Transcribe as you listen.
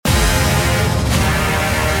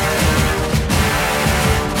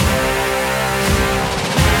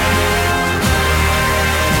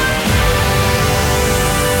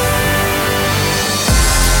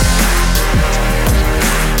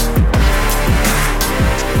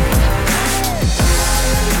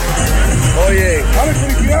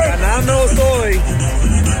Prepáranos hoy.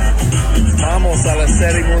 Vamos a la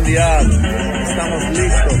Serie Mundial. Estamos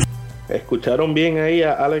listos. Escucharon bien ahí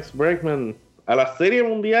a Alex Bregman, a la Serie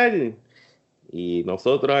Mundial. Y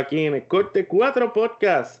nosotros aquí en el Corte 4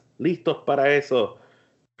 Podcast, listos para eso.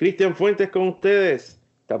 Cristian Fuentes con ustedes,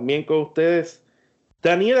 también con ustedes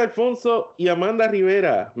Daniel Alfonso y Amanda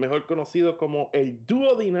Rivera, mejor conocido como el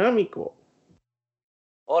dúo dinámico.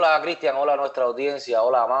 Hola Cristian, hola a nuestra audiencia,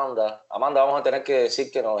 hola Amanda. Amanda, vamos a tener que decir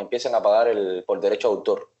que nos empiecen a pagar por derecho de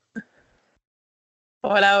autor.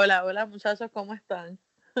 Hola muchachos, ¿cómo están?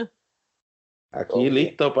 Aquí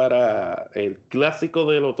listo para el clásico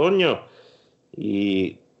del otoño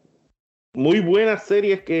y muy buenas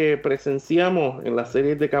series que presenciamos en las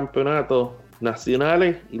series de campeonatos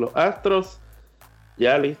nacionales y los Astros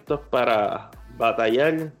ya listos para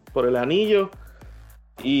batallar por el anillo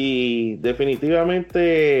y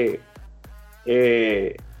definitivamente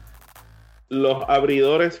los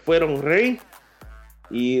abridores fueron rey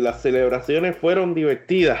y las celebraciones fueron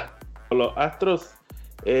divertidas. Los Astros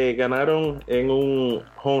ganaron en un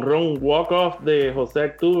home run walk-off de José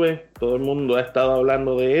Altuve. Todo el mundo ha estado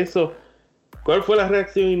hablando de eso. ¿Cuál fue la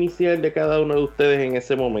reacción inicial de cada uno de ustedes en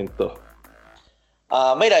ese momento?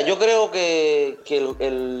 Mira, yo creo que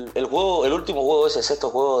el último juego, ese sexto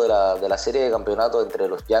juego de la serie de campeonato entre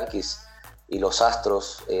los Yankees y los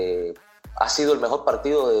Astros, ha sido el mejor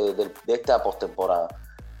partido de esta postemporada.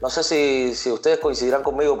 No sé si ustedes coincidirán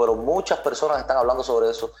conmigo, pero muchas personas están hablando sobre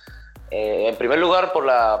eso. En primer lugar, por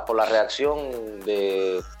la reacción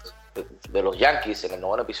de los Yankees en el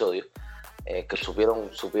noveno episodio, que supieron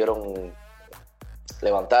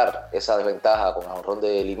levantar esa desventaja con el jonrón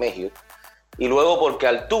de LeMahieu. Y luego porque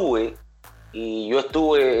Altuve y yo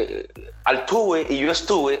estuve,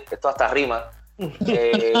 esto hasta rima. Yo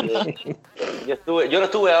no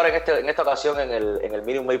estuve ahora en esta ocasión en el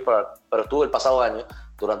Minute Maid Park, pero estuve el pasado año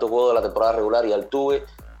durante un juego de la temporada regular y Altuve,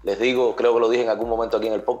 les digo, creo que lo dije en algún momento aquí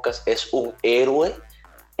en el podcast, es un héroe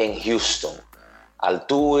en Houston.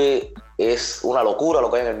 Altuve es una locura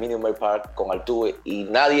lo que hay en el Minute Maid Park con Altuve y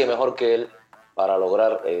nadie mejor que él para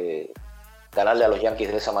lograr ganarle a los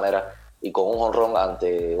Yankees de esa manera y con un jonrón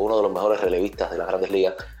ante uno de los mejores relevistas de las Grandes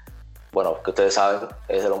Ligas. Bueno, que ustedes saben,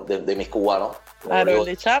 es de mis cubanos.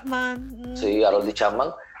 Harold Chapman. Sí, Harold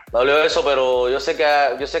Chapman. Me dolió eso, pero yo sé que a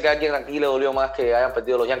alguien aquí le dolió más que hayan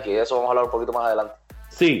perdido los Yankees. De eso vamos a hablar un poquito más adelante.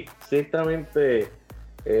 Sí, ciertamente.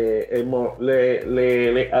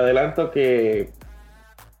 Le adelanto que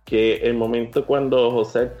el momento cuando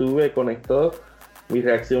José Altuve conectó, mi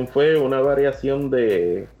reacción fue una variación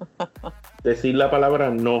de decir la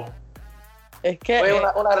palabra no. Es que fue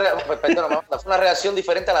una reacción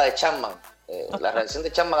diferente a la de Chapman. La reacción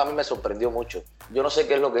de Chapman a mí me sorprendió mucho. Yo no sé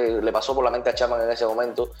qué es lo que le pasó por la mente a Chapman en ese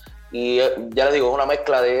momento. Y ya le digo, es una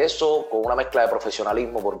mezcla de eso con una mezcla de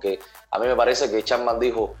profesionalismo, porque a mí me parece que Chapman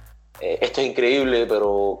dijo, esto es increíble,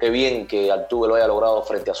 pero qué bien que Altuve lo haya logrado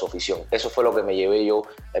frente a su afición. Eso fue lo que me llevé yo,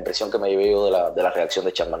 la impresión que me llevé yo de la reacción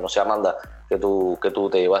de Chapman. No sé, Amanda, que tú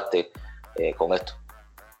te llevaste con esto.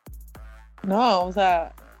 No, o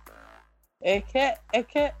sea, es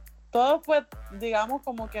que todo fue, digamos,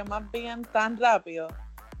 como que más bien tan rápido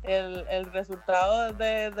el resultado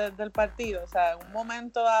del partido. O sea, en un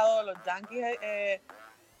momento dado los Yankees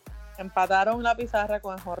empataron la pizarra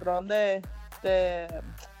con el jonrón de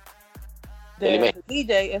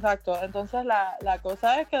DJ, exacto. Entonces la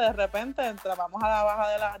cosa es que de repente vamos a la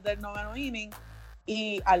baja del noveno inning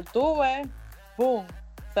y Altuve, boom.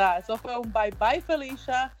 O sea, eso fue un bye bye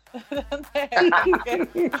Felicia.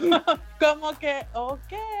 como que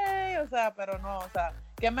ok, o sea, pero no, o sea,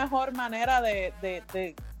 qué mejor manera de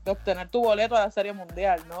obtener tu boleto a la Serie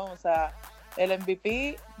Mundial, ¿no? O sea, el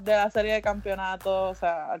MVP de la Serie de Campeonatos, o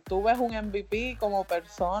sea, Altuve es un MVP como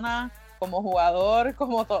persona, como jugador,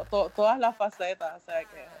 como todas las facetas, o sea,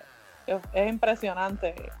 que es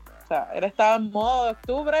impresionante. O sea, él estaba en modo de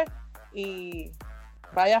octubre y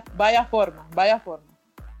vaya forma.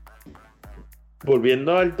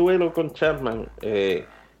 Volviendo al duelo con Chapman,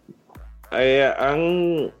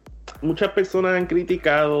 muchas personas han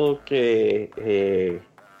criticado que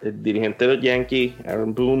el dirigente de los Yankees,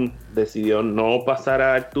 Aaron Boone, decidió no pasar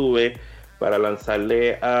a Altuve para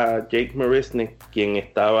lanzarle a Jake Marisnick, quien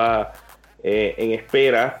estaba en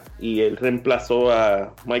espera, y él reemplazó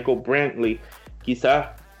a Michael Brantley.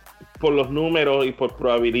 Quizás por los números y por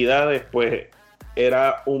probabilidades, pues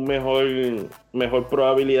era un mejor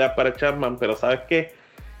probabilidad para Chapman, pero ¿sabes qué?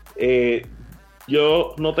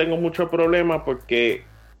 Yo no tengo mucho problema porque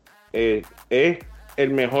es el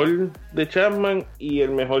mejor de Chapman y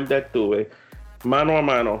el mejor de Altuve. Mano a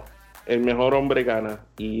mano, el mejor hombre gana.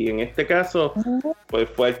 Y en este caso, pues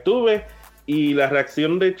fue Altuve. Y la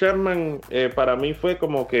reacción de Chapman para mí fue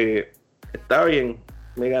como que, está bien,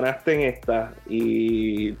 me ganaste en esta.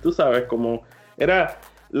 Y tú sabes, como era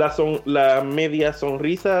la media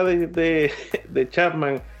sonrisa de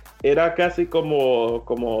Chapman, era casi como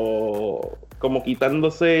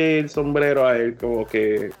quitándose el sombrero a él, como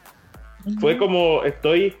que fue como,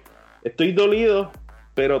 estoy dolido,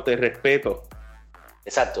 pero te respeto.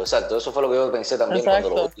 Exacto, eso fue lo que yo pensé también cuando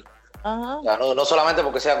lo vi. O sea, no solamente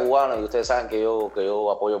porque sea cubano, y ustedes saben que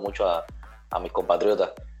yo apoyo mucho a mis compatriotas,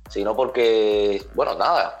 sino porque, bueno,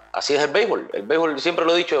 nada, así es el béisbol. El béisbol, siempre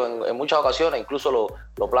lo he dicho en muchas ocasiones, incluso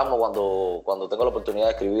lo plasmo cuando tengo la oportunidad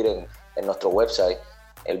de escribir en nuestro website.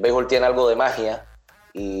 El béisbol tiene algo de magia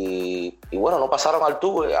y bueno, no pasaron al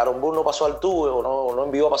tuve. Aaron Boone no pasó al tuve o no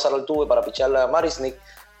envió a pasar al tuve para picharle a Marisnick,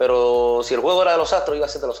 pero si el juego era de los Astros, iba a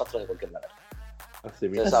ser de los Astros de cualquier manera. Así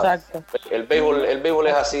mismo. Exacto. El béisbol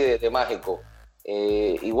es así de mágico.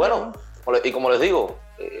 Y bueno, y como les digo,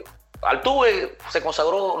 Altuve se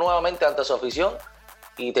consagró nuevamente ante su afición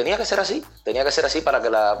y tenía que ser así para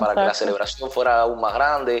que la celebración fuera aún más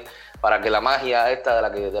grande, para que la magia esta de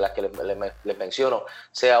las que les menciono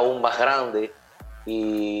sea aún más grande.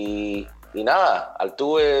 Y nada,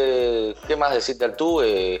 Altuve, ¿qué más decir de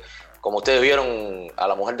Altuve? Como ustedes vieron, a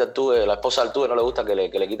la mujer de Altuve, la esposa de Altuve, no le gusta que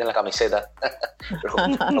le quiten la camiseta.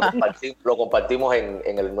 lo compartimos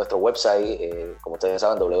en nuestro website, como ustedes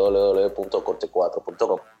saben,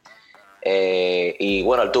 www.corte4.com. Y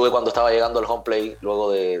bueno, Altuve cuando estaba llegando al home plate,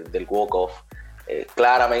 luego del walk-off,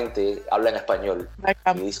 claramente habla en español.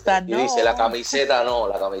 Y dice, la camisa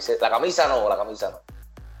no.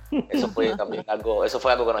 Eso fue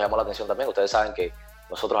algo que nos llamó la atención también. Ustedes saben que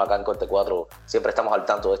nosotros acá en Corte 4 siempre estamos al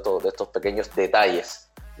tanto de estos pequeños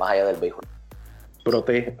detalles más allá del béisbol.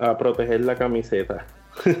 A proteger la camiseta.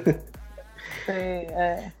 Sí,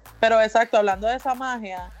 pero exacto, hablando de esa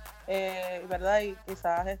magia, ¿verdad? Y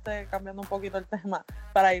quizás cambiando un poquito el tema,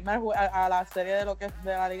 para irme a la serie de lo que es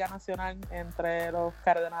de la Liga Nacional entre los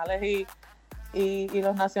Cardenales y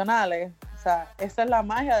los Nacionales. O sea, esa es la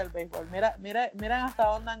magia del béisbol. Miren hasta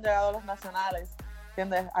dónde han llegado los Nacionales,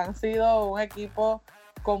 ¿entiendes? Han sido un equipo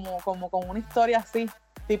como con una historia así,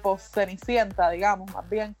 tipo Cenicienta, digamos, más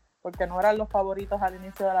bien, porque no eran los favoritos al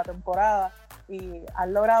inicio de la temporada y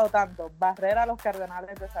han logrado tanto, barrer a los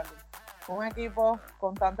Cardenales de San Luis. Un equipo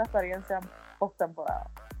con tanta experiencia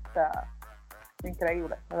post-temporada. O sea,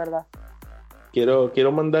 increíble, de verdad.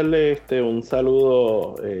 Quiero mandarle un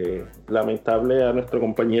saludo lamentable a nuestro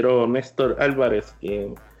compañero Néstor Álvarez,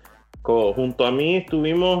 quien junto a mí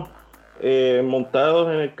estuvimos montados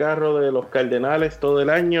en el carro de los Cardenales todo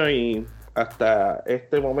el año y hasta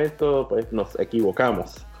este momento pues nos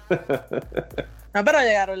equivocamos. No, pero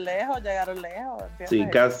llegaron lejos, ¿entiendes? Sí,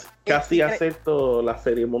 casi acepto la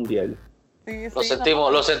Serie Mundial. Sí, lo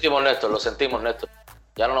sentimos, Néstor.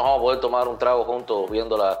 Ya no nos vamos a poder tomar un trago juntos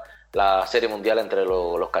viendo la Serie Mundial entre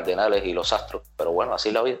los Cardenales y los Astros, pero bueno, así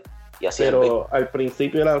es la vida. Y así pero al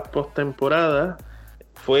principio de la postemporada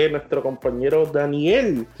fue nuestro compañero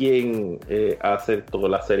Daniel quien aceptó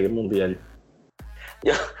la Serie Mundial.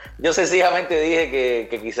 Yo sencillamente dije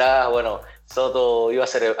que quizás, bueno, Soto iba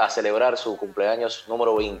a celebrar su cumpleaños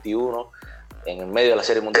número 21 en el medio de la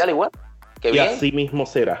Serie Mundial, igual. Y así mismo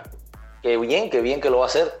será. Qué bien que lo va a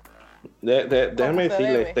hacer. Déjame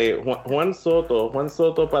decirle, Juan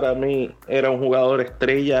Soto para mí era un jugador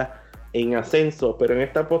estrella en ascenso, pero en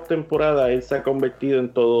esta postemporada él se ha convertido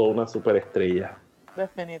en todo una superestrella.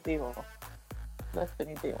 Definitivo.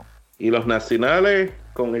 Y los Nacionales,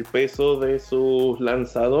 con el peso de sus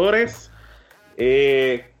lanzadores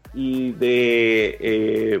y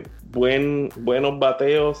de buenos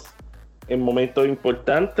bateos en momentos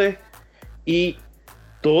importantes, y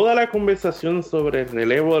toda la conversación sobre el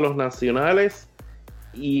relevo de los Nacionales,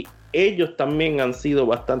 y ellos también han sido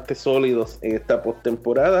bastante sólidos en esta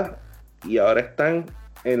postemporada y ahora están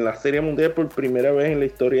en la Serie Mundial por primera vez en la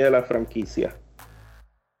historia de la franquicia.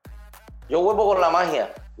 Yo vuelvo con la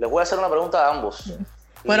magia. Les voy a hacer una pregunta a ambos.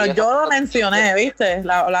 Bueno, yo lo mencioné, ¿viste?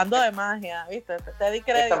 Hablando de magia, ¿viste? Te di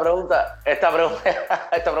crédito. Esta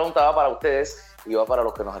pregunta va para ustedes y va para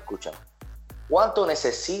los que nos escuchan. ¿Cuánto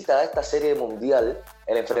necesita esta Serie Mundial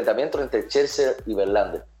el enfrentamiento entre Scherzer y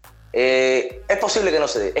Verlander? Es posible que no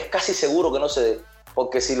se dé, es casi seguro que no se dé,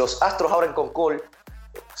 porque si los Astros abren con Cole,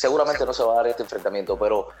 seguramente no se va a dar este enfrentamiento,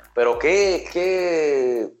 pero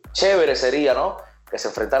qué chévere sería, ¿no? Que se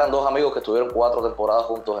enfrentaran dos amigos que estuvieron 4 temporadas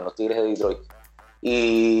juntos en los Tigres de Detroit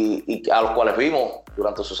y a los cuales vimos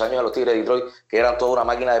durante sus años en los Tigres de Detroit que eran toda una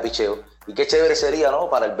máquina de picheo. Y qué chévere sería, ¿no?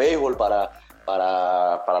 Para el béisbol, para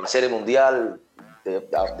la Serie Mundial,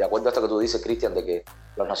 de acuerdo a esto que tú dices, Cristian, de que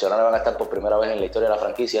los nacionales van a estar por primera vez en la historia de la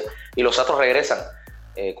franquicia y los Astros regresan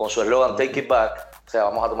con su eslogan Take It Back, o sea,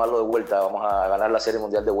 vamos a tomarlo de vuelta, vamos a ganar la Serie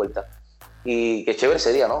Mundial de vuelta. Y qué chévere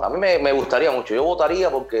sería, ¿no? A mí me gustaría mucho. Yo votaría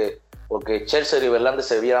porque Scherzer y Verlander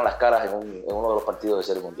se vieran las caras en uno de los partidos de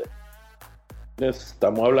Serie Mundial.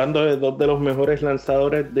 Estamos hablando de dos de los mejores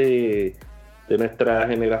lanzadores de nuestra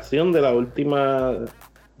generación, de la última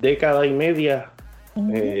década y media.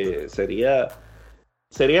 Sería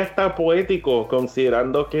hasta poético,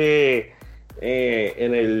 considerando que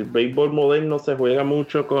en el béisbol moderno se juega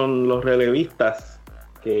mucho con los relevistas,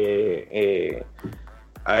 que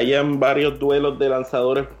hayan varios duelos de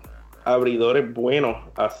lanzadores abridores buenos.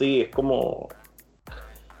 Así es como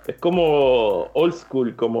old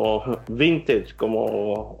school, como vintage,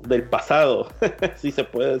 como del pasado, si se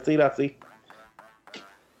puede decir así.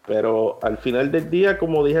 Pero al final del día,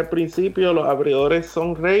 como dije al principio, los abridores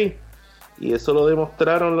son rey, y eso lo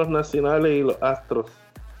demostraron los nacionales y los Astros.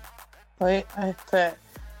 Oye,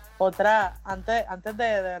 otra, antes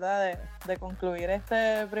de verdad de concluir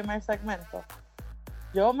este primer segmento,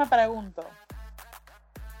 yo me pregunto,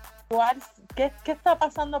 ¿qué está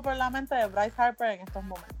pasando por la mente de Bryce Harper en estos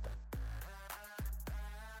momentos?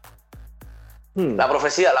 La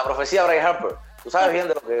profecía de Bryce Harper. Tú sabes bien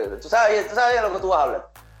de lo que tú vas a hablar.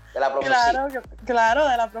 De la profecía. Claro,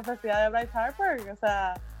 de la profecía de Bryce Harper. O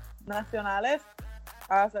sea, nacionales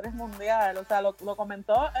a series mundial. O sea, lo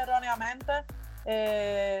comentó erróneamente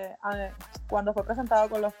cuando fue presentado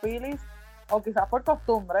con los Phillies, o quizás por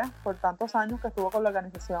costumbre, por tantos años que estuvo con la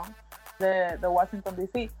organización de Washington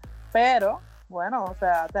D.C. Pero, bueno, o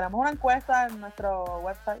sea, tenemos una encuesta en nuestro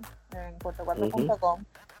website, en puerto4.com,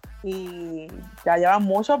 y ya llevan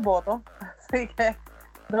muchos votos, así que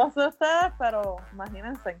no sé ustedes, pero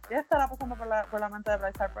imagínense qué estará pasando por la mente de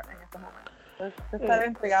Bryce Harper en estos momentos. Entonces, estaré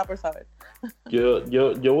intrigada por saber.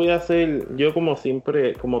 Yo voy a hacer, yo como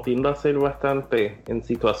siempre, como tiendo a hacer bastante en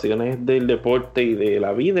situaciones del deporte y de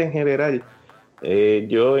la vida en general,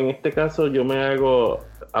 yo en este caso yo me hago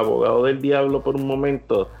abogado del diablo por un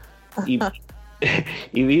momento y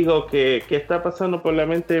digo que ¿qué está pasando por la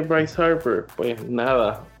mente de Bryce Harper? Pues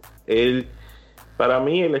nada, para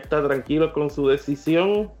mí él está tranquilo con su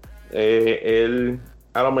decisión. Él,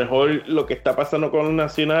 a lo mejor lo que está pasando con los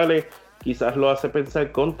nacionales quizás lo hace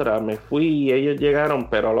pensar contra, me fui y ellos llegaron,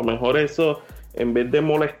 pero a lo mejor eso, en vez de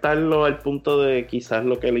molestarlo al punto de quizás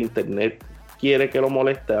lo que el internet quiere que lo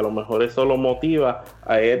moleste, a lo mejor eso lo motiva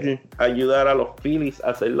a él ayudar a los Phillies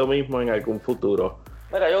a hacer lo mismo en algún futuro.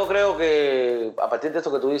 Mira, yo creo que a partir de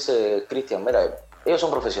esto que tú dices, Cristian, mira, ellos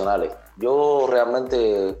son profesionales. Yo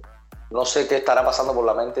realmente no sé qué estará pasando por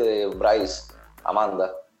la mente de Bryce,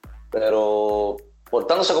 Amanda, pero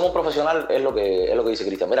portándose como un profesional es lo que dice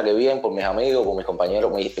Cristian. Mira, qué bien por mis amigos, por mis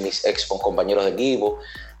compañeros, mis ex compañeros de equipo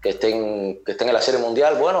que estén en la Serie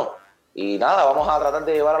Mundial. Bueno, y nada, vamos a tratar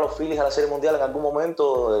de llevar a los Phillies a la Serie Mundial en algún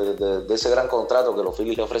momento de ese gran contrato que los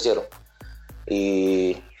Phillies le ofrecieron.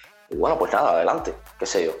 Y bueno, pues nada, adelante, qué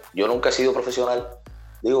sé yo. Yo nunca he sido profesional,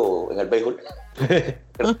 digo, en el béisbol.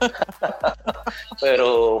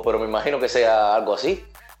 pero me imagino que sea algo así.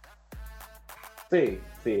 Sí,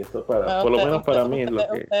 eso por lo menos para mí es lo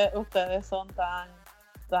que... Ustedes son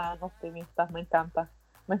tan optimistas, me encanta.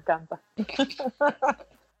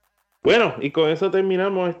 Bueno, y con eso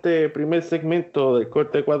terminamos este primer segmento del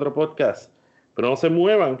Corte 4 Podcast. Pero no se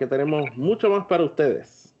muevan, que tenemos mucho más para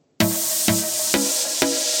ustedes.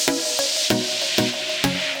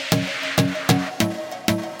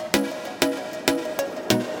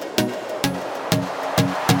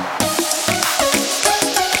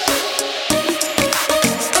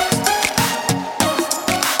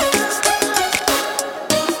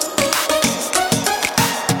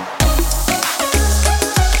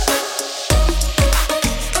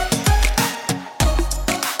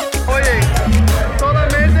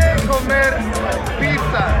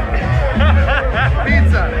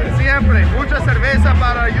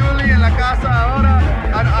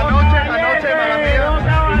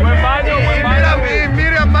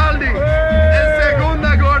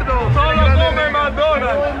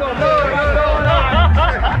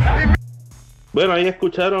 Bueno, ahí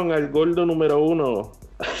escucharon al gordo número 1,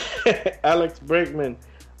 Alex Bregman,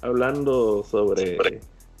 hablando sobre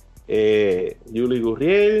Yuli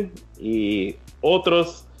Gurriel y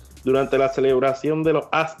otros durante la celebración de los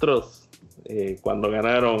Astros cuando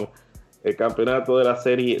ganaron el campeonato de la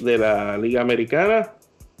serie de la Liga Americana.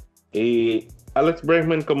 Y Alex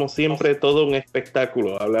Bregman, como siempre, todo un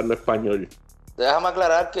espectáculo hablando español. Déjame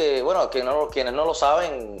aclarar que, bueno, quienes no lo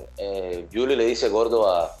saben, Yuli le dice gordo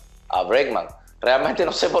a Bregman. Realmente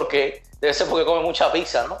no sé por qué, debe ser porque come mucha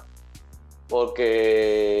pizza, ¿no?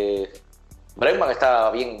 porque Bregman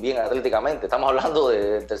está bien atléticamente. Estamos hablando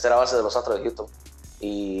de tercera base de los Astros de Houston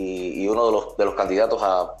y uno de los candidatos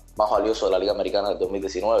a más valioso de la Liga Americana del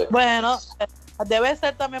 2019. Bueno, debe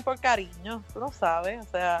ser también por cariño, tú no sabes,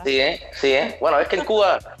 o sea. Sí. Bueno, es que en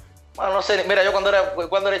Cuba, bueno, no sé, mira, yo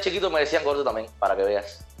cuando era chiquito me decían gordo también, para que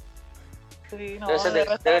veas. Sí, no, debe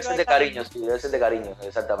ser de cariño, sí, debe ser de cariño,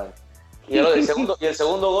 exactamente. Y el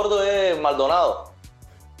segundo gordo es Maldonado,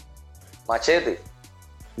 Machete.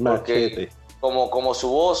 Porque como su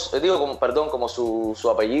voz, como su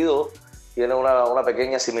apellido tiene una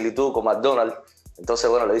pequeña similitud con McDonald's, entonces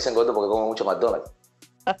bueno, le dicen gordo porque come mucho McDonald's.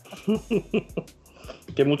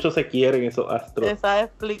 Que muchos se quieren esos Astros. Esas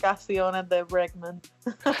explicaciones de Bregman.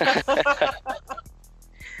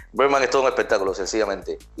 Bregman es todo un espectáculo,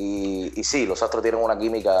 sencillamente. Y sí, los Astros tienen una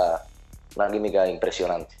química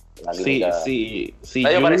impresionante. Sí.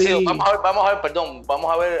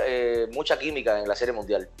 Vamos a ver mucha química en la Serie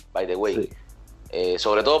Mundial, by the way. Sí.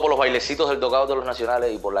 Sobre todo por los bailecitos del dugout de los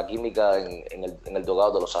nacionales y por la química en el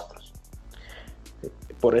dugout de los Astros.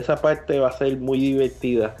 Por esa parte va a ser muy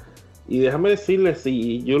divertida. Y déjame decirles,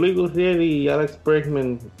 si Yuli Gurriel y Alex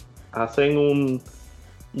Bregman hacen un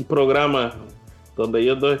programa donde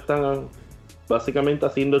ellos dos están básicamente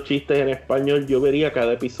haciendo chistes en español, yo vería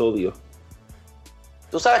cada episodio.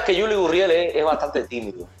 Tú sabes que Yuli Gurriel es bastante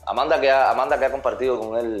tímido. Amanda que ha compartido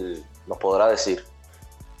con él nos podrá decir.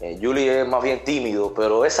 Yuli es más bien tímido,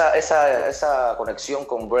 pero esa conexión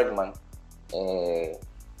con Bregman,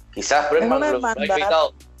 quizás Bregman lo ha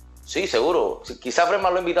invitado. Sí, seguro. Quizás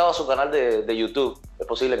Bregman lo ha invitado a su canal de YouTube. Es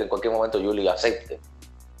posible que en cualquier momento Yuli acepte.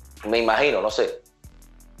 Me imagino, no sé.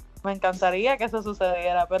 Me encantaría que eso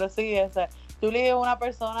sucediera, pero sí, Yuli es una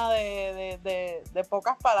persona de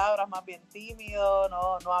pocas palabras, más bien tímido,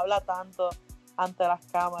 no habla tanto ante las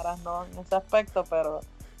cámaras, ¿no? En ese aspecto, pero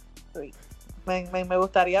sí, me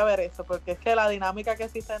gustaría ver eso, porque es que la dinámica que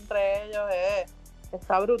existe entre ellos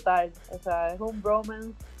está brutal. O sea, es un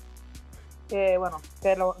bromance que, bueno,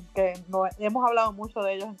 que no, hemos hablado mucho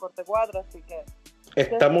de ellos en Corte 4, así que...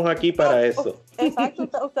 Estamos aquí para eso. Exacto,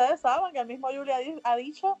 ustedes saben que el mismo Yuli ha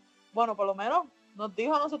dicho, bueno, por lo menos nos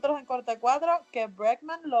dijo a nosotros en Corte 4 que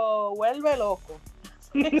Bregman lo vuelve loco.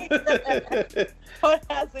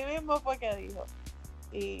 Así mismo fue que dijo.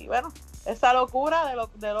 Y bueno, esa locura de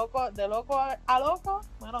loco a loco,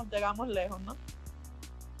 bueno, llegamos lejos, ¿no?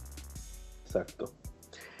 Exacto.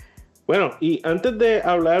 Bueno, y antes de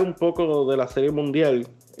hablar un poco de la Serie Mundial,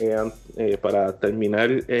 para terminar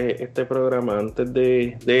este programa, antes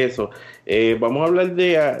de eso, vamos a hablar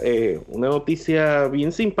de una noticia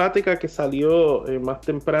bien simpática que salió más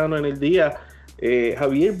temprano en el día.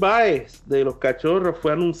 Javier Baez de los Cachorros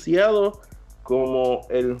fue anunciado como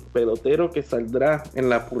el pelotero que saldrá en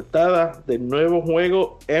la portada del nuevo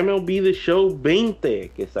juego MLB The Show 20,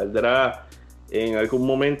 que saldrá en algún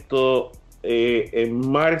momento en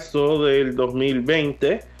marzo del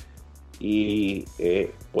 2020. Y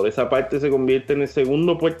por esa parte se convierte en el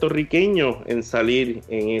segundo puertorriqueño en salir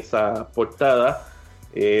en esa portada.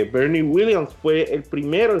 Bernie Williams fue el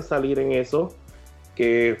primero en salir en eso,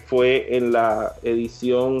 que fue en la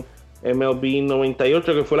edición MLB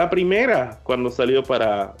 98, que fue la primera cuando salió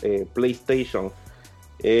para PlayStation.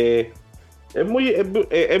 Es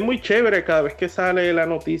muy chévere cada vez que sale la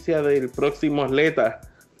noticia del próximo atleta.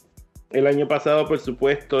 El año pasado, por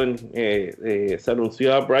supuesto, se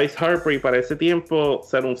anunció a Bryce Harper, y para ese tiempo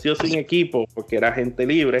se anunció sin equipo porque era agente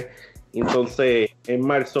libre. Entonces, en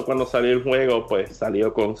marzo, cuando salió el juego, pues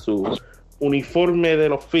salió con su uniforme de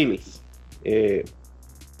los Phillies.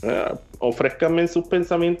 Ofrézcanme sus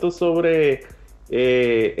pensamientos sobre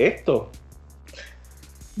esto.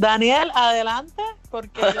 Daniel, adelante,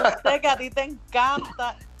 porque yo sé que a ti te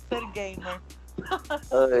encanta ser gamer.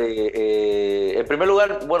 En primer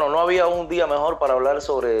lugar, bueno, no había un día mejor para hablar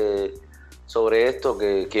sobre esto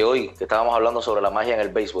que hoy, que estábamos hablando sobre la magia en el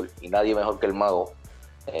béisbol, y nadie mejor que el mago,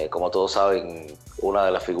 como todos saben, una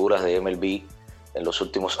de las figuras de MLB en los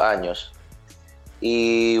últimos años.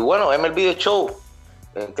 Y bueno, MLB The Show,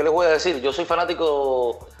 ¿qué les voy a decir? Yo soy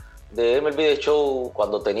fanático de MLB The Show.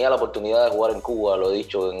 Cuando tenía la oportunidad de jugar en Cuba, lo he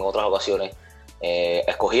dicho en otras ocasiones,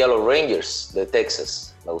 escogí a los Rangers de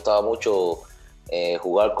Texas. Me gustaba mucho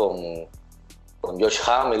jugar con Josh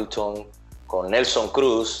Hamilton, con Nelson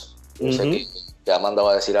Cruz. Yo sé que Amanda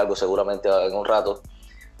va a decir algo seguramente en un rato.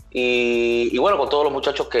 Y bueno, con todos los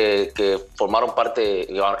muchachos que formaron parte,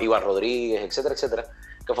 Iván Rodríguez, etcétera,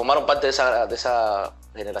 que formaron parte de esa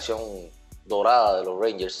generación dorada de los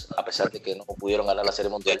Rangers, a pesar de que no pudieron ganar la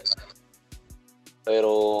Serie Mundial.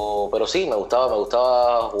 Pero sí, me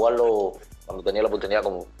gustaba jugarlo cuando tenía la oportunidad,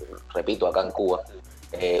 como repito, acá en Cuba.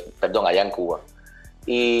 allá en Cuba.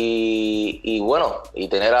 Y bueno, y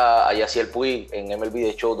tener a Yasiel Puig en MLB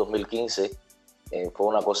The Show 2015 fue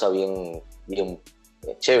una cosa bien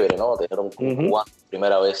chévere, ¿no? Tener un cubano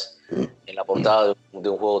primera vez en la portada de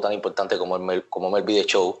un juego tan importante como MLB The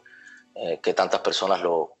Show, que tantas personas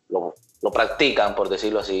lo practican, por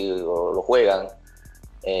decirlo así, lo juegan.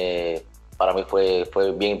 Para mí fue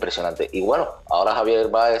bien impresionante. Y bueno, ahora Javier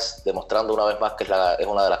Báez demostrando una vez más que es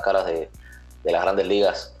una de las caras de las grandes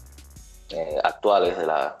ligas actuales, de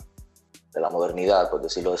la modernidad, por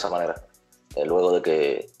decirlo de esa manera, luego de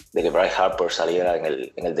que Bryce Harper saliera en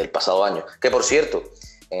el del pasado año. Que por cierto,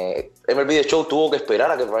 MLB The Show tuvo que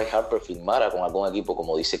esperar a que Bryce Harper firmara con algún equipo,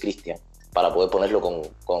 como dice Cristian, para poder ponerlo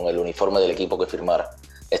con el uniforme del equipo que firmara.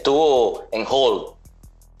 Estuvo en hold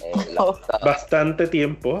bastante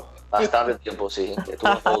tiempo. Bastante tiempo, sí. Estuvo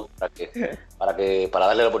en hold para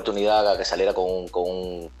darle la oportunidad a que saliera con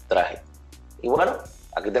un traje. Y bueno,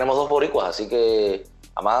 aquí tenemos 2 boricuas, así que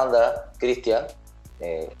Amanda, Cristian,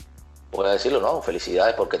 voy a decirlo, ¿no?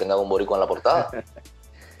 Felicidades porque tengan un boricua en la portada.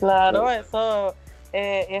 Claro, eso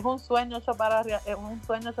es un sueño hecho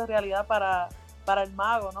realidad para el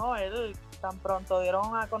mago, ¿no? Él tan pronto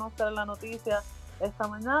dieron a conocer la noticia esta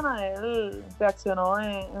mañana, él reaccionó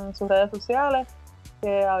en sus redes sociales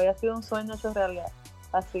que había sido un sueño hecho realidad.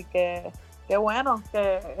 Así que qué bueno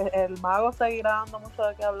que el mago seguirá dando mucho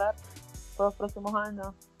de qué hablar por los próximos años.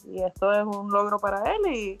 Y esto es un logro para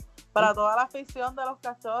él y para toda la afición de los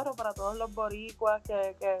Cachorros, para todos los boricuas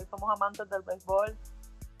que somos amantes del béisbol.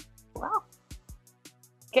 Wow.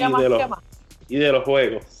 ¿Qué más? Y de los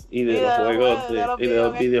juegos. Y de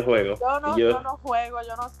los videojuegos. Yo no juego,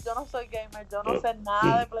 yo no soy gamer, yo no sé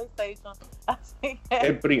nada de PlayStation. Así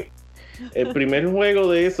que el primer juego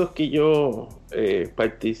de esos que yo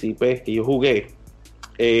participé, que yo jugué,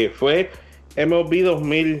 fue MLB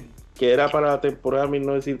 2000, que era para la temporada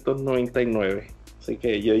 1999. Así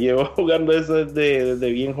que yo llevo jugando eso desde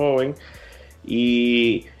bien joven.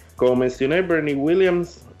 Y como mencioné, Bernie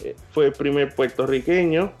Williams fue el primer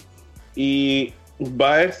puertorriqueño. Y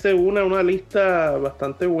va a verse una lista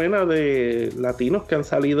bastante buena de latinos que han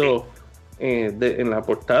salido en la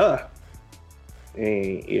portada.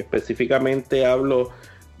 Y específicamente hablo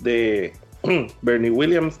de Bernie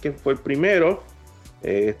Williams, que fue el primero.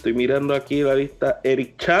 Estoy mirando aquí la lista.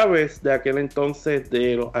 Eric Chávez, de aquel entonces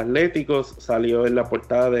de los Atléticos, salió en la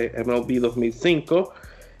portada de MLB 2005.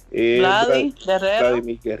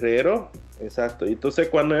 Vladimir Guerrero, exacto. Y entonces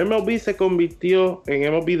cuando MLB se convirtió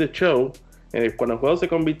en MLB The Show, cuando el juego se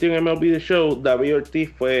convirtió en MLB The Show, David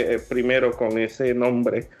Ortiz fue el primero con ese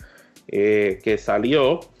nombre que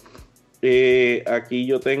salió. Aquí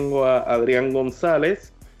yo tengo a Adrián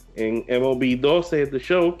González en MLB 12 The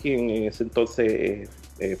Show, quien en ese entonces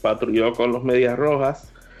patrulló con los Medias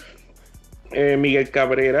Rojas. Miguel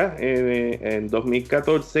Cabrera en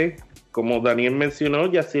 2014, como Daniel mencionó,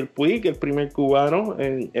 Yasiel Puig, el primer cubano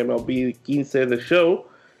en MLB 15 The Show,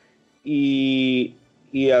 y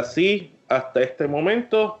así hasta este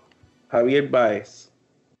momento Javier Báez,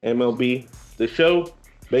 MLB The Show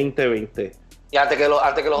 2020. Y antes que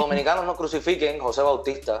los dominicanos nos crucifiquen, José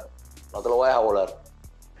Bautista, no te lo vayas a volar.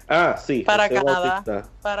 Ah, sí. Para José Canadá. Bautista.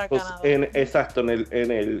 Para Pues, Canadá. Exacto,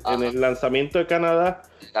 en el lanzamiento de Canadá,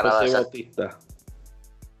 José exacto. Bautista.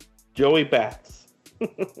 Joey Bats.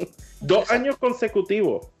 2 años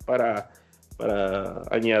consecutivos para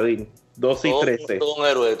añadir. 2 y 13. Todo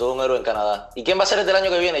un héroe en Canadá. ¿Y quién va a ser el del año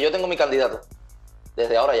que viene? Yo tengo mi candidato.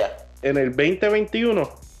 Desde ahora ya. En el 2021.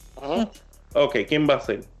 Uh-huh. Ok, ¿quién va a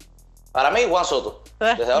ser? Para mí, Juan Soto.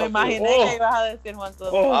 Me imaginé que ibas a decir Juan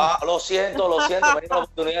Soto. Lo siento. Me dio la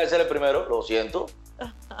oportunidad de ser el primero. Lo siento.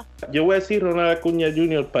 Yo voy a decir Ronald Acuña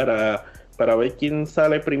Jr. para ver quién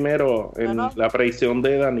sale primero en la predicción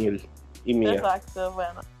de Daniel y mía. Exacto,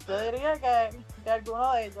 bueno. Yo diría que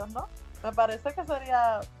alguno de ellos, ¿no? Me parece que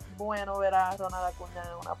sería bueno ver a Ronald Acuña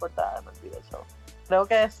en una portada de MLB The Show. Creo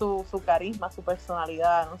que su carisma, su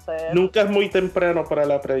personalidad, no sé. Nunca es muy temprano para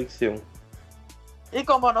la predicción. Y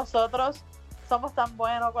como nosotros somos tan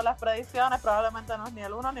buenos con las predicciones, probablemente no es ni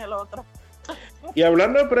el uno ni el otro. Y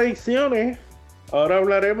hablando de predicciones, ahora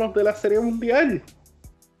hablaremos de la Serie Mundial.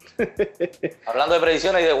 Hablando de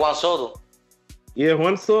predicciones y de Juan Soto. Y de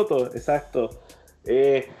Juan Soto, exacto.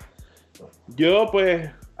 Yo pues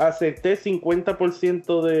acepté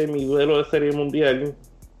 50% de mi duelo de Serie Mundial.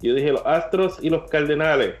 Yo dije los Astros y los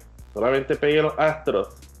Cardenales. Solamente pegué los Astros.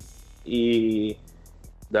 Y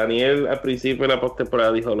Daniel al principio de la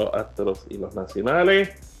postemporada dijo los Astros y los Nacionales.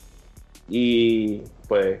 Y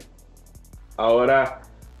pues ahora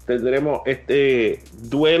tendremos este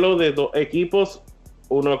duelo de 2 equipos.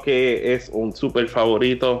 Uno que es un super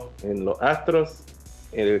favorito en los Astros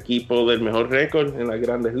el equipo del mejor récord en las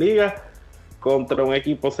grandes ligas, contra un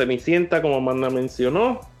equipo cenicienta, como Amanda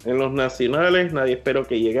mencionó. En los nacionales nadie esperó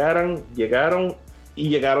que llegaron y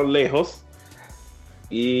llegaron lejos.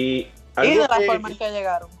 Y de la forma en que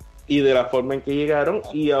llegaron. Y de la forma en que llegaron.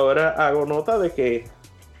 Y ahora hago nota de que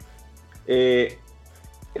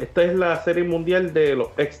esta es la serie mundial de los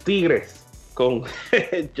ex Tigres, con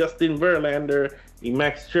Justin Verlander y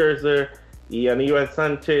Max Scherzer y Aníbal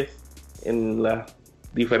Sánchez en las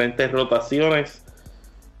diferentes rotaciones.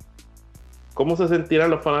 ¿Cómo se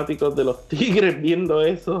sentirán los fanáticos de los Tigres viendo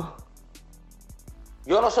eso?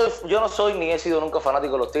 Yo no soy ni he sido nunca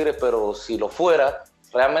fanático de los Tigres, pero si lo fuera,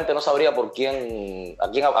 realmente no sabría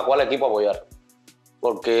a cuál equipo apoyar.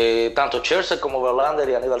 Porque tanto Scherzer como Verlander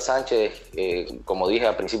y Aníbal Sánchez, como dije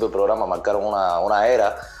al principio del programa, marcaron una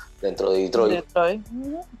era dentro de Detroit.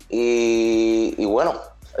 Y bueno,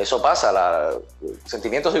 eso pasa,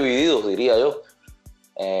 sentimientos divididos, diría yo.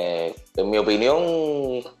 En mi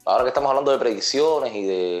opinión, ahora que estamos hablando de predicciones y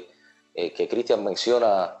de que Cristian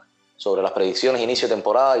menciona sobre las predicciones, inicio de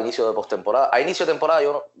temporada, inicio de postemporada. A inicio de temporada,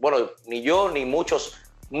 ni yo ni muchos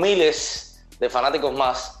miles de fanáticos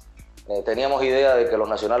más teníamos idea de que los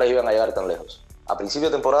nacionales iban a llegar tan lejos. A principio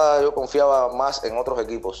de temporada yo confiaba más en otros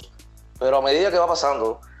equipos, pero a medida que va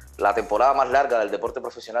pasando la temporada más larga del deporte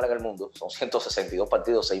profesional en el mundo, son 162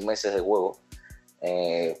 partidos, 6 meses de juego,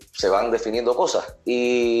 se van definiendo cosas.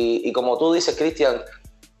 Y como tú dices, Cristian,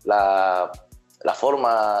 la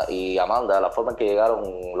forma, y Amanda, la forma en que llegaron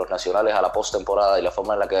los nacionales a la postemporada y la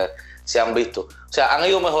forma en la que se han visto, o sea, han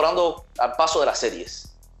ido mejorando al paso de las series.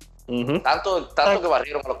 Tanto que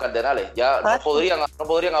barrieron a los Cardenales. Ya no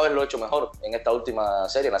podrían haberlo hecho mejor en esta última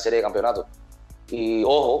serie, en la serie de campeonato. Y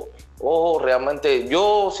ojo, realmente,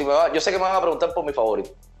 yo sé que me van a preguntar por mi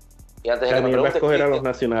favorito. Y antes de que me pregunten, va a escoger a los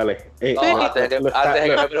nacionales. Antes de que me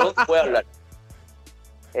pregunten, voy a hablar.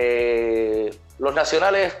 Los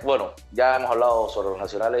nacionales, bueno, ya hemos hablado sobre los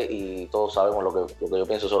nacionales y todos sabemos lo que yo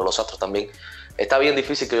pienso sobre los Astros también. Está bien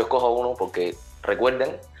difícil que yo escoja uno porque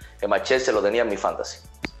recuerden que Max Scherzer lo tenía en mi fantasy.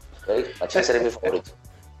 ¿Okay? Max Scherzer es mi favorito.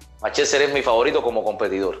 Max Scherzer es mi favorito como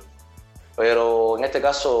competidor. Pero en este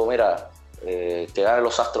caso, mira, que ganen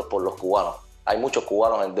los Astros por los cubanos. Hay muchos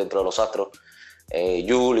cubanos dentro de los Astros.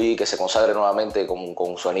 Yuli, que se consagre nuevamente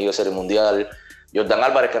con su anillo de serie mundial. Jordan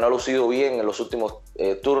Álvarez, que no ha lucido bien en los últimos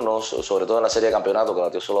turnos, sobre todo en la serie de campeonato, que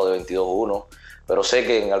batió solo de 22-1. Pero sé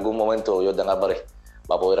que en algún momento Jordan Álvarez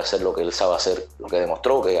va a poder hacer lo que él sabe hacer, lo que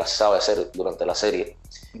demostró que sabe hacer durante la serie.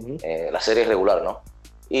 La serie regular, ¿no?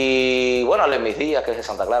 Y bueno, Alex Díaz, que es de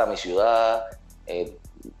Santa Clara, mi ciudad.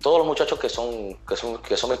 Todos los muchachos que son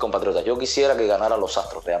mis compatriotas. Yo quisiera que ganaran los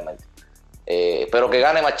Astros realmente. Pero que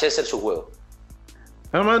gane Max Scherzer su juego.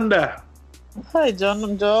 Amanda. Ay, yo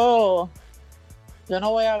no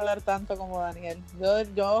voy a hablar tanto como Daniel.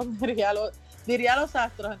 Yo diría los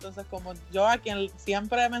Astros. Entonces, como yo a quien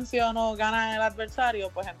siempre menciono gana el adversario,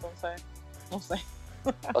 pues entonces no sé.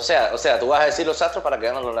 O sea, tú vas a decir los Astros para que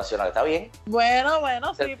ganen los nacionales, ¿está bien? Bueno,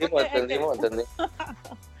 sí. Entendimos.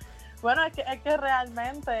 Bueno, es que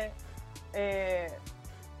realmente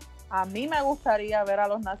a mí me gustaría ver a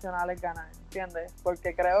los nacionales ganar, ¿entiendes?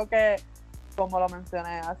 Porque creo que, como lo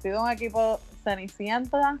mencioné, ha sido un equipo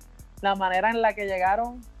cenicienta. La manera en la que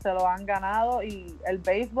llegaron se lo han ganado, y el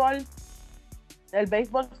béisbol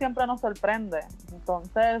siempre nos sorprende.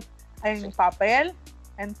 Entonces, en papel,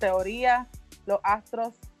 en teoría, los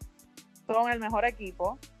Astros son el mejor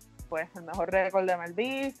equipo, pues el mejor récord de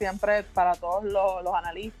MLB. Siempre, para todos los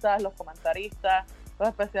analistas, los comentaristas, los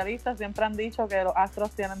especialistas, siempre han dicho que los Astros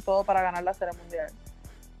tienen todo para ganar la Serie Mundial.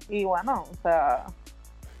 Y bueno, o sea,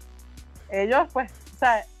 ellos pues, o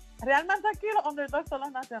sea, realmente aquí los underdogs son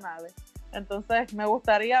los nacionales. Entonces me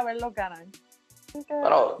gustaría verlos ganar.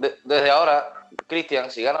 Bueno, desde ahora,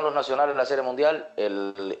 Cristian, si ganan los nacionales en la Serie Mundial,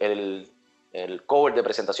 el cover de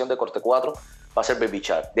presentación de Corte 4 va a ser Baby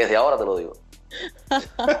Shark. Desde ahora te lo digo.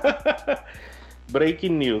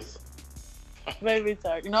 Breaking news. Baby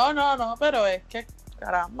Shark. No, pero es que,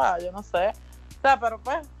 caramba, yo no sé. O sea, pero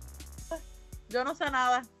pues, yo no sé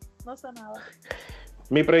nada.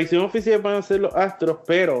 Mi predicción oficial van a ser los Astros,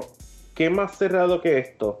 pero ¿qué más cerrado que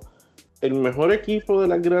esto? El mejor equipo de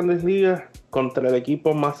las grandes ligas contra el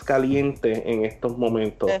equipo más caliente en estos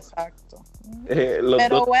momentos. Exacto.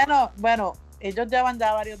 Pero bueno, ellos llevan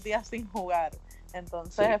ya varios días sin jugar.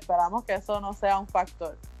 Entonces esperamos que eso no sea un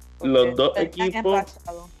factor. Los dos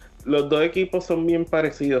equipos son bien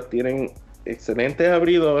parecidos. Tienen excelentes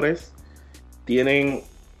abridores. Tienen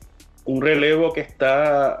un relevo que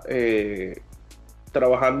está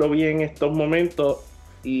trabajando bien en estos momentos.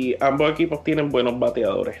 Y ambos equipos tienen buenos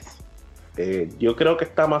bateadores. Yo creo que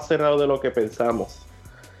está más cerrado de lo que pensamos.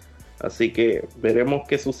 Así que veremos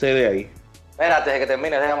qué sucede ahí. Mira, antes de que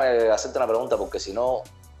termines, déjame hacerte una pregunta, porque si no,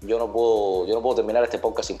 yo no puedo terminar este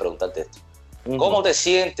podcast sin preguntarte esto. ¿Cómo te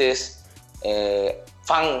sientes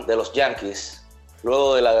fan de los Yankees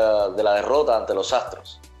luego de la derrota ante los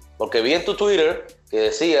Astros? Porque vi en tu Twitter que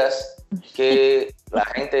decías que la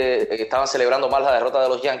gente estaban celebrando más la derrota de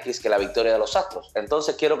los Yankees que la victoria de los Astros.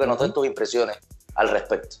 Entonces quiero que nos den tus impresiones al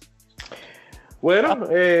respecto. Bueno,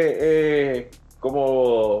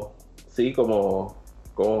 como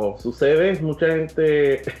sucede, mucha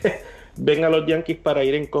gente ven a los Yankees para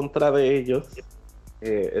ir en contra de ellos.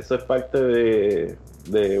 Eso es parte de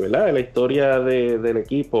 ¿verdad? De la historia del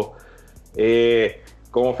equipo.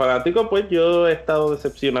 Como fanático, pues yo he estado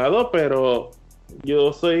decepcionado, pero yo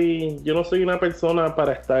no soy una persona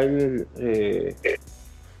para estar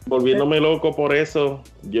volviéndome loco por eso.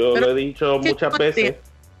 Yo lo he dicho muchas veces.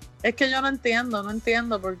 Es que yo no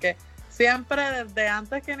entiendo, porque siempre desde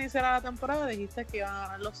antes que iniciara la temporada dijiste que iban a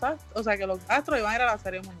ganar los Astros, o sea, que los Astros iban a ir a la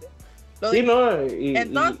Serie Mundial.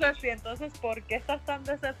 Entonces, ¿por qué estás tan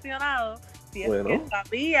decepcionado si es que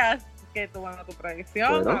sabías que tu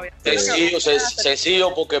predicción había sido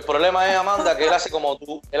sencillo, porque el problema es, Amanda, que él hace como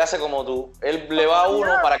tú, él le va a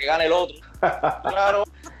uno para que gane el otro. Claro.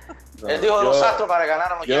 Él dijo de los Astros para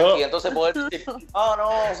ganar a los Yankees, entonces poder decir, no,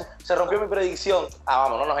 se rompió mi predicción.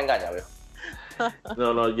 Vamos, no nos engaña, viejo.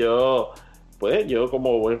 Yo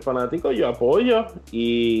como buen fanático, yo apoyo,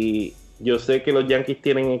 y yo sé que los Yankees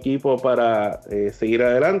tienen equipo para seguir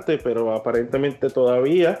adelante, pero aparentemente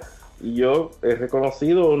todavía, y yo he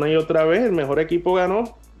reconocido una y otra vez, el mejor equipo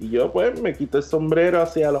ganó, y yo pues me quito el sombrero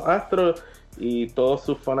hacia los Astros y todos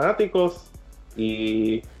sus fanáticos,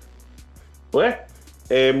 y pues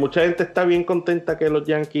mucha gente está bien contenta que los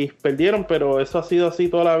Yankees perdieron, pero eso ha sido así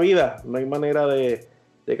toda la vida, no hay manera de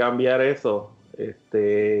cambiar eso.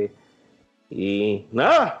 Y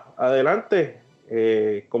nada, adelante.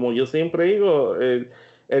 Como yo siempre digo,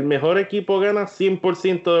 el mejor equipo gana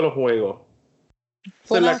 100% de los juegos.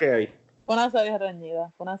 Esa es la que hay. Fue una serie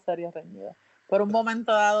reñida. Por un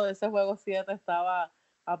momento dado, ese juego 7 estaba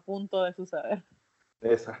a punto de suceder.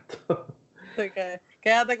 Exacto. Así que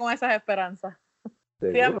quédate con esas esperanzas.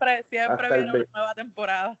 ¿Seguro? Siempre viene una nueva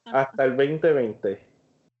temporada. Hasta el 2020.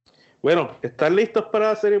 Bueno, ¿están listos para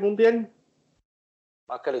la Serie Mundial?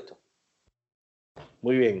 Más que listo.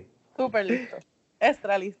 Muy bien. Súper listos.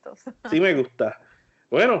 Extra listos. Sí me gusta.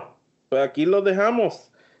 Bueno, pues aquí los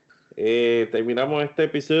dejamos. Terminamos este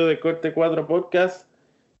episodio de Corte 4 Podcast.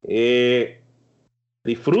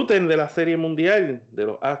 Disfruten de la Serie Mundial, de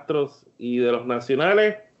los Astros y de los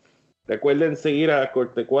Nacionales. Recuerden seguir a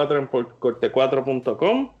Corte 4 en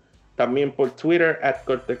corte4.com, también por Twitter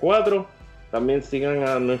 @corte4. También sigan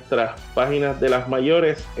a nuestras páginas de las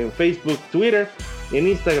mayores en Facebook, Twitter y en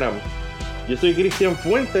Instagram. Yo soy Cristian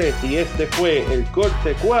Fuentes y este fue el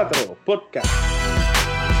Corte 4 Podcast.